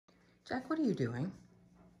Jack, what are you doing?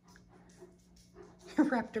 You're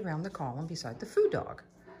wrapped around the column beside the Foo Dog.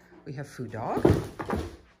 We have Foo Dog.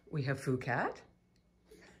 We have Foo Cat.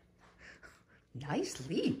 Nice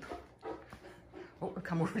leap. Oh, we're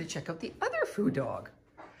coming over to check out the other Foo Dog.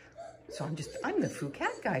 So I'm the Foo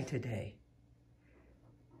Cat guy today.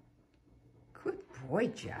 Good boy,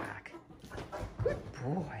 Jack. Good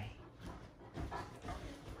boy.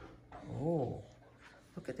 Oh,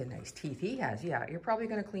 look at the nice teeth he has. Yeah, you're probably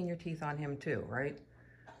going to clean your teeth on him too, right?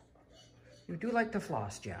 You do like to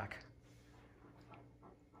floss, Jack.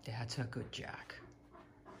 That's a good Jack.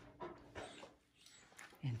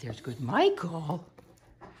 And there's good Michael.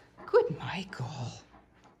 Good Michael.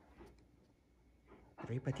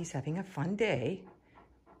 Everybody's having a fun day.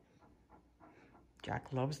 Jack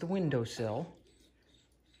loves the windowsill.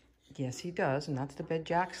 Yes, he does, and that's the bed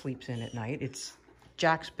Jack sleeps in at night. It's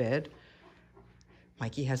Jack's bed.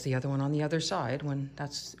 Mikey has the other one on the other side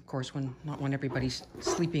that's, of course, not when everybody's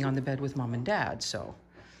sleeping on the bed with Mom and Dad, so.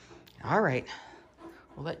 All right,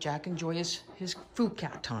 we'll let Jack enjoy his Foo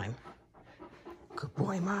Cat time. Good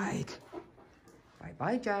boy, Mike.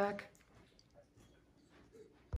 Bye-bye, Jack.